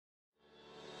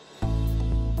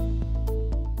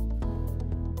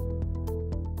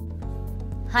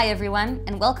Hi everyone,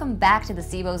 and welcome back to the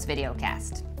Seebo's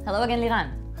videocast. Hello again,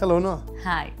 Liran. Hello, Noah.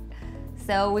 Hi.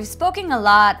 So we've spoken a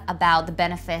lot about the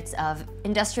benefits of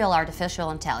industrial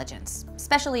artificial intelligence,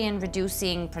 especially in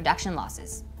reducing production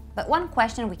losses. But one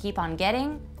question we keep on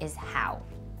getting is how?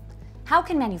 How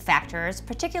can manufacturers,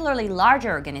 particularly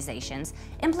larger organizations,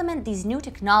 implement these new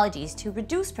technologies to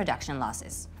reduce production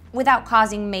losses without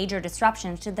causing major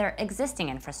disruptions to their existing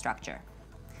infrastructure?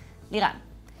 Liran,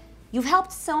 you've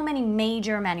helped so many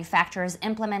major manufacturers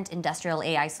implement industrial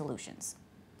AI solutions.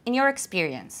 In your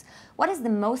experience, what is the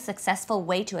most successful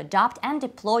way to adopt and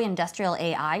deploy industrial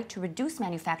AI to reduce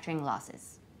manufacturing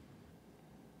losses?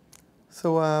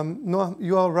 So, Noah,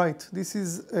 you are right. This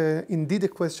is indeed a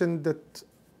question that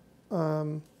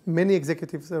many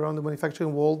executives around the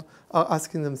manufacturing world are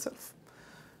asking themselves.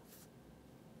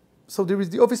 So there is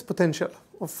the obvious potential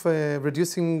of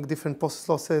reducing different process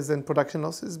losses and production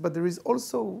losses, but there is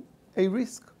also a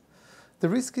risk. The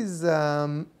risk is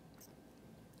not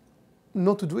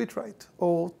to do it right,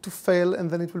 or to fail,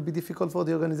 and then it will be difficult for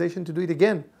the organization to do it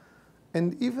again,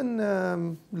 and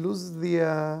even lose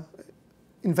the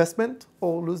investment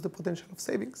or lose the potential of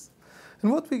savings. And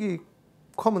what we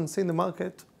commonly see in the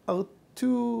market are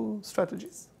two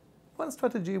strategies. One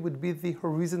strategy would be the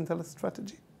horizontal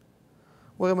strategy,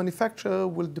 where a manufacturer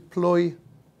will deploy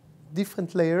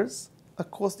different layers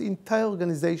across the entire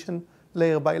organization,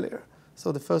 layer by layer.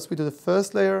 So we do the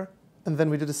first layer, and then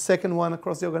we do the second one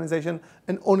across the organization,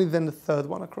 and only then the third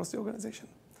one across the organization.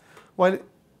 While,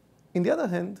 in the other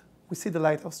hand, we see the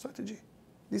Lighthouse Strategy.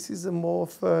 This is a more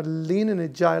of a lean and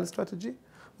agile strategy,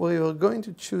 where you are going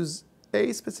to choose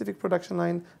a specific production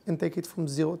line and take it from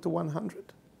 0 to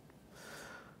 100.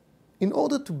 In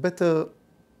order to better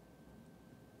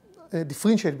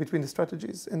differentiate between the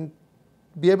strategies and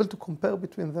be able to compare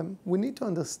between them, we need to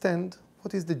understand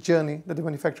what is the journey that the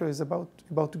manufacturer is about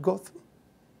to go through.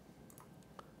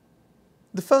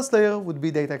 The first layer would be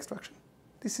data extraction.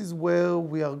 This is where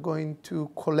we are going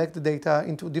to collect the data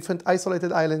into different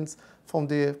isolated islands from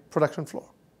the production floor,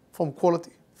 from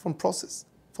quality, from process,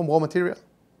 from raw material.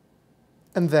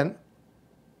 And then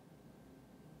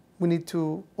we need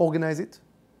to organize it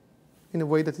in a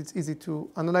way that it's easy to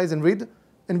analyze and read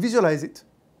and visualize it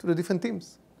to the different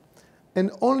teams.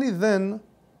 And only then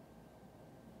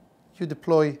you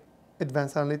deploy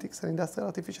advanced analytics and industrial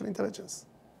artificial intelligence.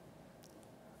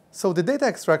 So the data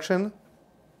extraction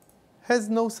has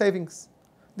no savings.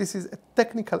 This is a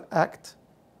technical act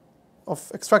of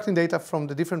extracting data from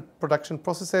the different production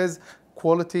processes,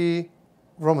 quality,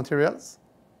 raw materials,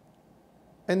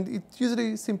 and it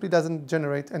usually simply doesn't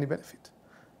generate any benefit.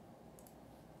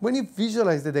 When you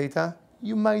visualize the data,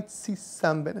 you might see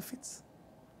some benefits,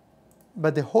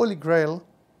 but the holy grail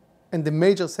and the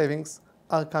major savings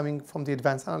are coming from the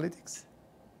advanced analytics.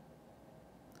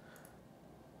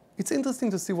 It's interesting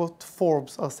to see what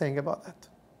Forbes are saying about that.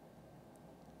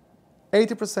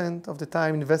 80% of the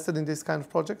time invested in this kind of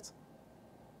projects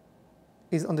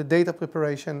is on the data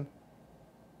preparation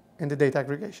and the data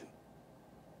aggregation.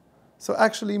 So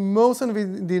actually, most of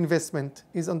the investment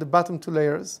is on the bottom two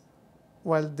layers,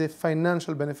 while the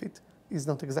financial benefit is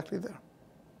not exactly there.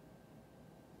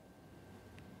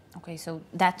 Okay, so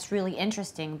that's really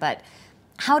interesting, but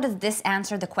how does this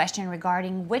answer the question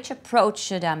regarding which approach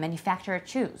should a manufacturer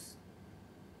choose?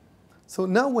 So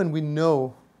now when we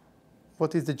know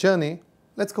what is the journey,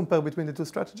 let's compare between the two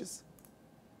strategies.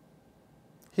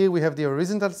 Here we have the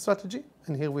horizontal strategy,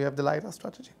 and here we have the Lighthouse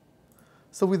strategy.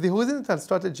 So with the horizontal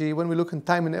strategy, when we look in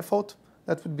time and effort,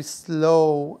 that would be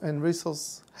slow and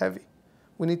resource heavy.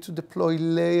 We need to deploy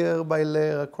layer by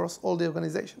layer across all the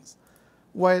organizations.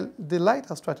 While the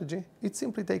Lighthouse strategy, it's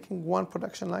simply taking one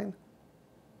production line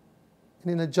in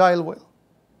an agile way,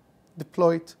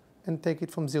 deploy it and take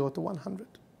it from 0 to 100.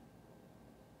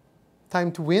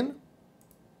 Time to win?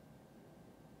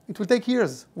 It will take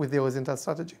years with the horizontal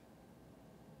strategy.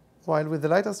 While with the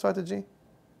Lighthouse strategy,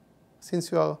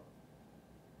 since you are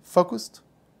focused,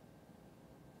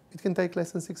 it can take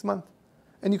less than 6 months.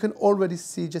 And you can already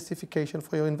see justification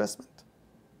for your investment.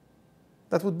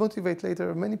 That would motivate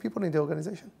later many people in the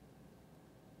organization.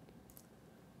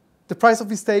 The price of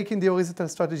mistake in the horizontal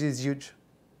strategy is huge.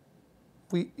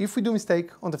 If we do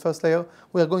mistake on the first layer,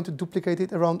 we are going to duplicate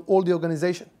it around all the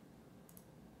organization.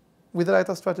 With the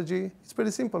Lighthouse strategy, it's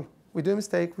pretty simple. We do a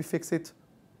mistake, we fix it,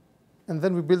 and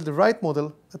then we build the right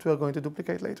model that we are going to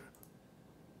duplicate later.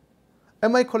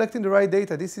 Am I collecting the right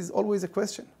data? This is always a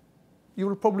question. You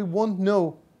will probably won't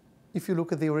know if you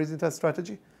look at the horizontal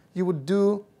strategy. You would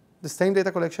do the same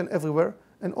data collection everywhere,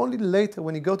 and only later,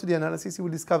 when you go to the analysis, you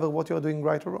will discover what you are doing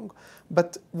right or wrong.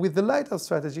 But with the Lighthouse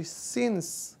strategy,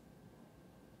 since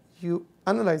you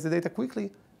analyze the data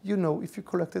quickly, you know if you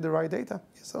collected the right data,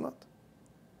 yes or not.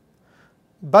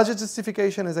 Budget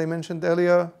justification, as I mentioned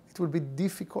earlier, it will be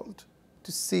difficult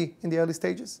to see in the early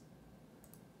stages.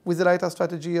 With the Lighthouse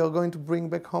strategy, you're going to bring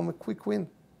back home a quick win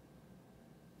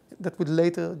that would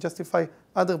later justify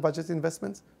other budget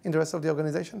investments in the rest of the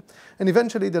organization. And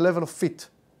eventually, the level of fit.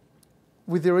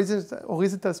 With the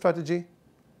horizontal strategy,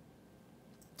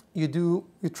 you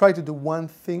try to do one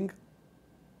thing,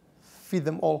 feed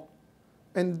them all.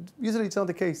 And usually it's not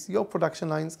the case. Your production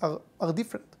lines are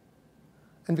different.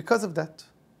 And because of that,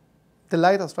 the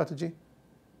Lighthouse strategy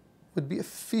would be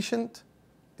efficient,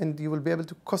 and you will be able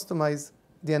to customize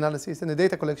the analysis and the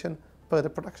data collection per the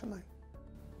production line.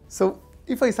 So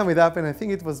if I sum it up, and I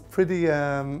think it was pretty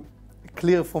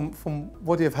clear from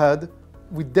what you've heard,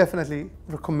 we definitely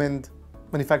recommend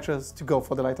manufacturers to go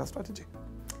for the Lighthouse strategy.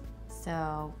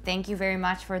 So thank you very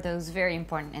much for those very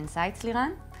important insights,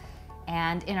 Liran.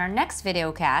 And in our next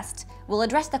video cast, we'll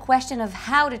address the question of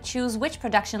how to choose which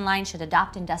production line should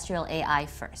adopt industrial AI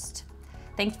first.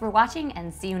 Thanks for watching,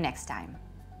 and see you next time.